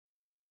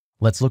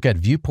Let's look at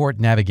viewport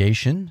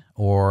navigation,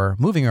 or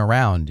moving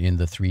around in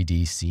the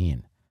 3D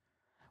scene.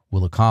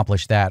 We'll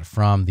accomplish that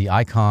from the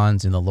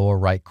icons in the lower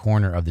right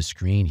corner of the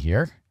screen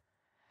here.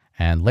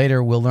 And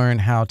later we'll learn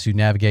how to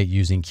navigate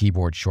using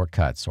keyboard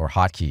shortcuts or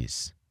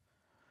hotkeys.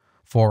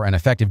 For an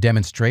effective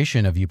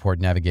demonstration of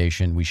viewport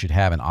navigation, we should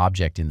have an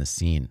object in the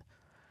scene.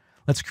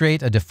 Let's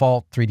create a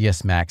default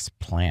 3ds Max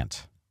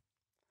plant.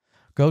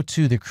 Go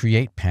to the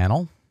Create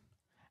panel,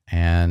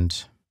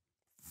 and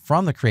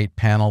from the Create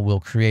panel, we'll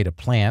create a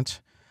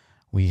plant.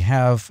 We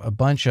have a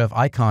bunch of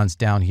icons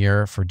down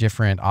here for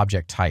different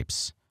object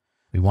types.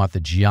 We want the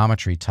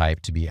geometry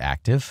type to be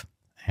active,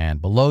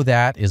 and below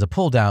that is a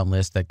pull-down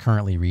list that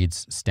currently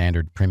reads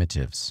standard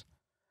primitives.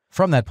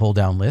 From that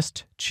pull-down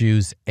list,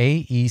 choose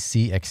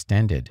AEC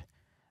Extended,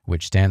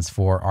 which stands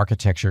for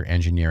Architecture,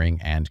 Engineering,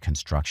 and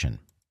Construction.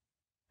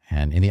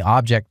 And in the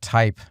object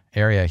type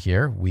area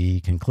here, we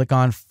can click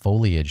on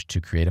Foliage to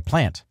create a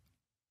plant.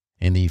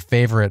 In the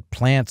Favorite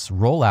Plants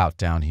rollout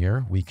down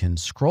here, we can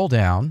scroll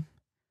down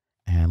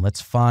and let's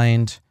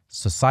find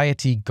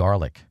Society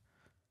Garlic.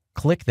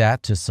 Click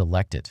that to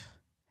select it.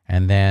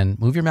 And then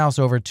move your mouse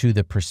over to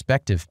the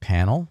Perspective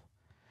panel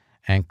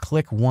and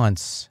click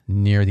once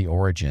near the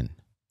origin.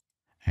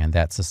 And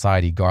that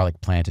Society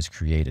Garlic plant is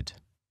created.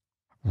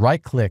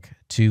 Right-click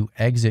to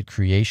exit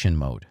creation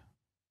mode.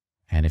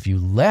 And if you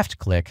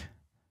left-click,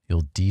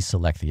 you'll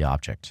deselect the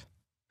object.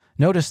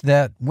 Notice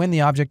that when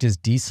the object is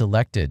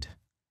deselected,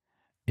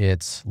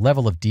 its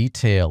level of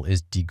detail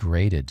is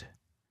degraded.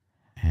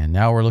 And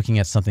now we're looking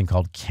at something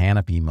called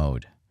canopy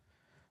mode.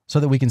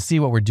 So that we can see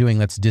what we're doing,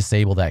 let's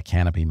disable that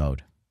canopy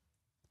mode.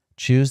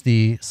 Choose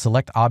the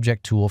Select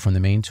Object tool from the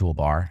main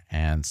toolbar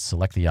and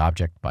select the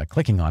object by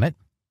clicking on it.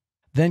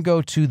 Then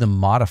go to the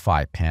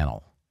Modify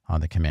panel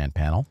on the Command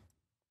panel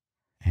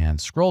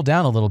and scroll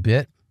down a little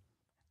bit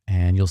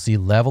and you'll see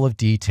level of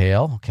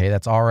detail. Okay,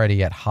 that's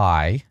already at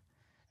high.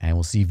 And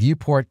we'll see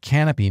Viewport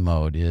Canopy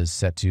mode is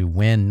set to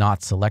when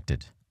not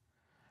selected.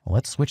 Well,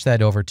 let's switch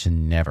that over to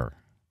never.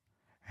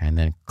 And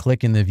then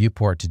click in the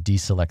viewport to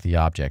deselect the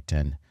object.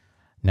 And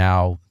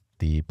now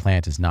the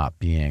plant is not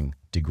being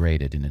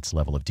degraded in its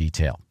level of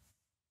detail.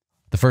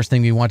 The first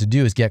thing we want to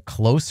do is get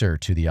closer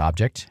to the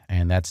object,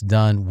 and that's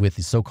done with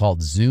the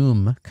so-called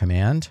zoom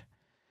command,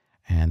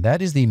 and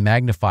that is the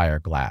magnifier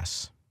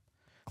glass.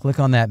 Click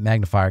on that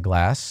magnifier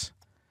glass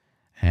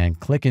and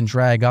click and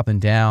drag up and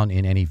down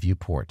in any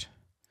viewport.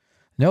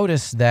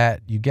 Notice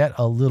that you get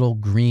a little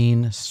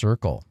green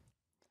circle,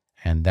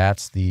 and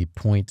that's the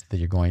point that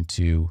you're going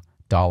to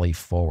dolly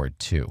forward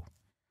to.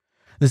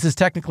 This is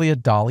technically a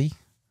dolly.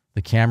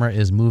 The camera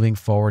is moving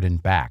forward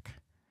and back.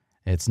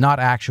 It's not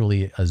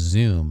actually a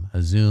zoom.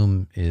 A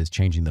zoom is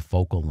changing the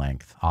focal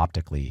length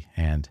optically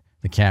and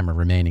the camera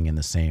remaining in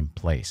the same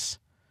place.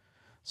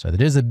 So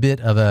that is a bit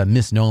of a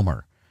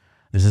misnomer.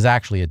 This is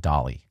actually a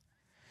dolly.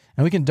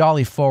 And we can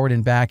dolly forward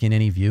and back in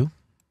any view.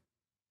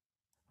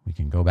 We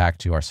can go back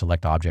to our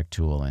Select Object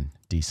tool and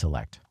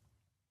deselect.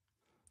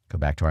 Go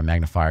back to our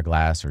magnifier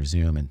glass or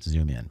zoom and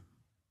zoom in.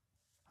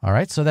 All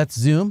right, so that's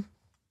zoom.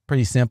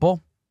 Pretty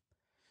simple.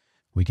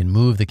 We can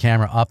move the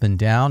camera up and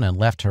down and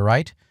left to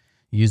right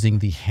using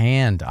the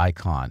hand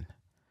icon.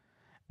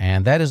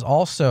 And that is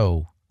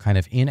also kind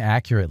of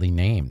inaccurately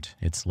named.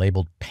 It's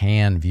labeled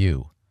pan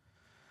view.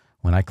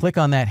 When I click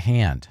on that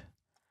hand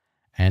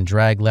and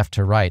drag left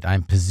to right,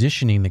 I'm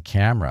positioning the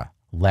camera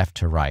left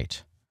to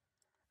right.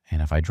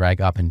 And if I drag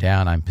up and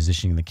down, I'm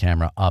positioning the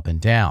camera up and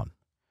down.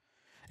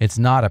 It's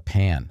not a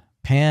pan.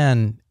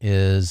 Pan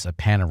is a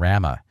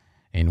panorama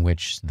in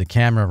which the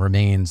camera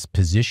remains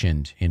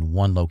positioned in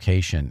one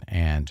location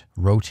and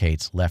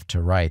rotates left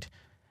to right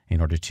in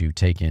order to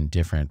take in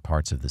different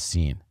parts of the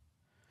scene.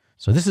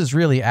 So this is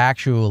really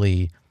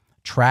actually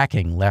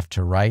tracking left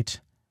to right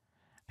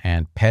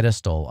and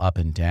pedestal up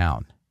and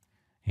down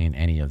in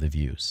any of the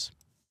views.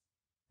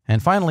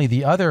 And finally,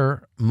 the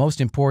other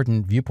most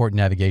important viewport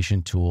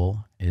navigation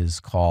tool is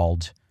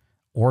called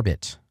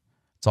Orbit.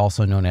 It's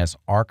also known as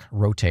Arc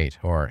Rotate,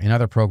 or in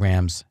other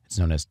programs, it's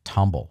known as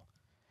Tumble.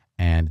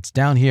 And it's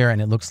down here and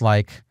it looks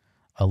like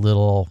a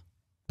little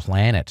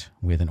planet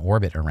with an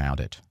orbit around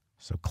it.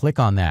 So click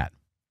on that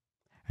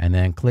and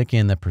then click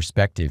in the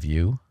perspective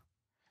view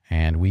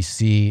and we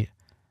see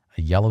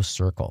a yellow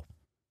circle.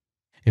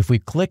 If we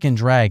click and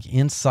drag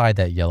inside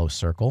that yellow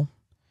circle,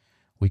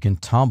 we can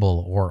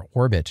tumble or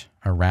orbit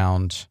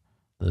around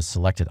the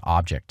selected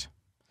object.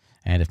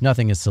 And if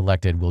nothing is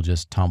selected, we'll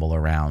just tumble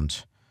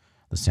around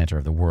the center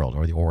of the world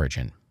or the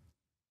origin.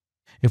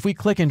 If we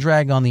click and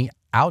drag on the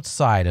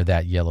outside of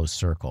that yellow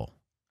circle,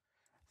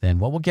 then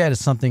what we'll get is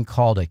something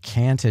called a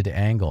canted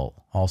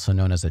angle, also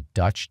known as a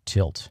Dutch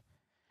tilt.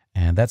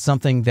 And that's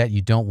something that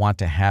you don't want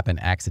to happen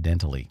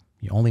accidentally.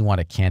 You only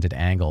want a canted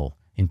angle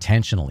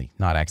intentionally,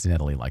 not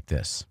accidentally like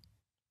this.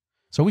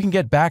 So we can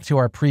get back to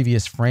our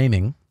previous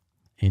framing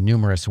in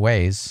numerous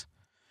ways.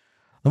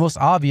 The most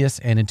obvious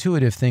and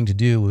intuitive thing to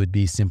do would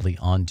be simply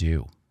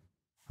undo.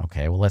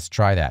 Okay, well, let's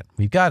try that.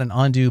 We've got an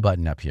undo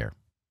button up here.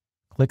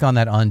 Click on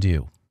that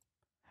undo.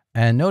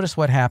 And notice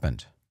what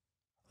happened.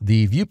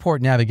 The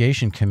viewport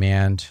navigation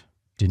command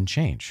didn't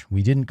change.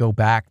 We didn't go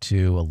back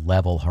to a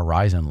level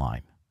horizon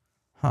line.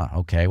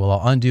 Okay, well,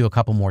 I'll undo a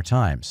couple more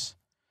times.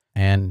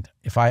 And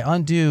if I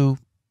undo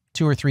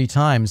 2 or 3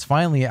 times,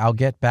 finally I'll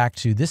get back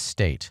to this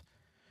state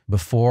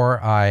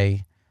before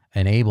I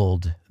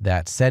enabled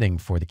that setting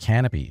for the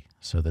canopy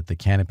so that the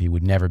canopy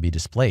would never be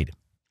displayed.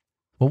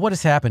 But what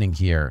is happening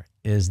here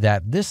is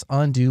that this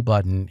undo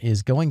button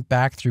is going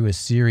back through a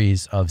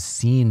series of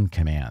scene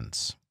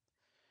commands.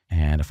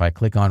 And if I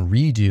click on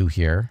redo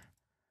here,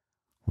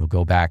 we'll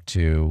go back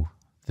to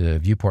the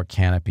viewport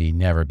canopy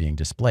never being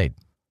displayed.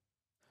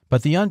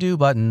 But the undo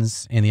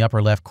buttons in the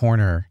upper left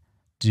corner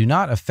do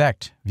not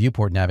affect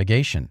viewport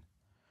navigation.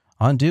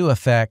 Undo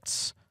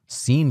affects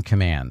scene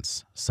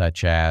commands,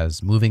 such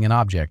as moving an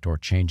object or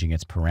changing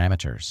its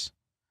parameters.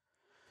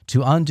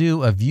 To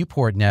undo a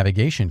viewport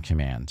navigation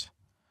command,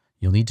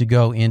 you'll need to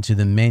go into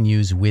the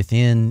menus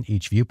within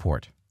each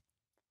viewport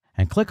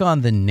and click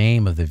on the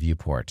name of the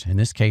viewport. In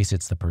this case,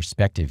 it's the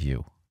perspective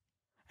view.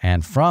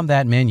 And from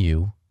that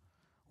menu,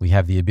 we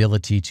have the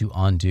ability to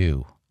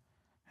undo.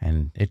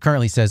 And it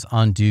currently says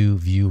undo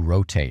view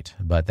rotate,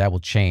 but that will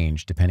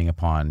change depending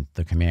upon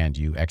the command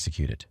you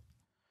executed.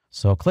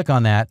 So click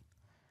on that,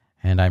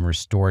 and I'm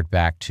restored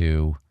back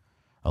to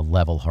a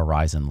level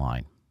horizon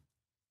line.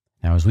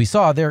 Now, as we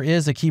saw, there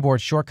is a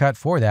keyboard shortcut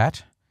for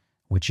that,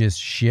 which is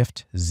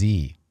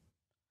Shift-Z.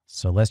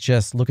 So let's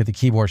just look at the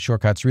keyboard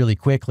shortcuts really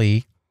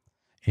quickly.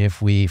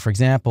 If we, for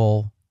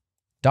example,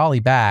 dolly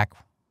back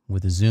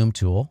with the zoom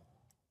tool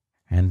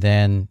and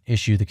then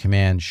issue the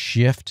command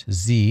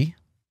Shift-Z,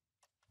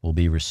 we'll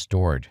be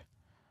restored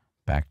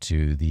back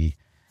to the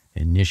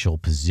initial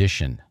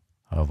position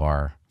of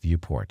our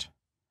viewport.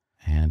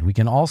 And we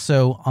can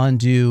also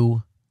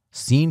undo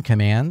scene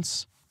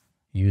commands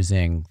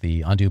using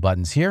the undo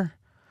buttons here,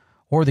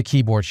 or the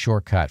keyboard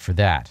shortcut for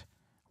that,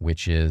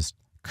 which is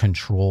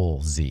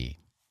Control-Z.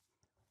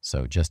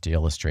 So just to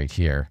illustrate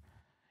here,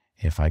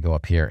 if I go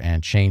up here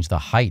and change the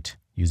height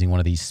using one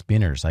of these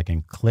spinners, I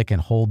can click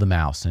and hold the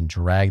mouse and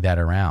drag that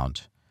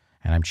around.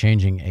 And I'm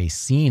changing a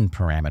scene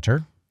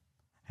parameter.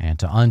 And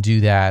to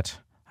undo that,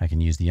 I can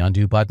use the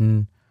undo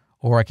button,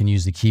 or I can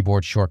use the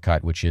keyboard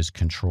shortcut, which is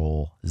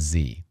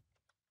Control-Z.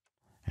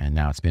 And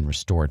now it's been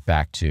restored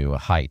back to a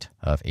height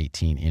of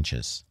 18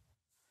 inches.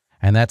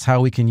 And that's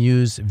how we can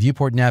use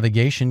viewport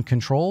navigation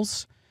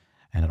controls.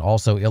 And it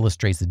also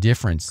illustrates the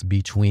difference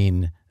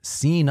between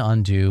scene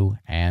undo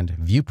and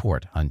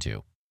viewport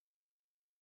undo.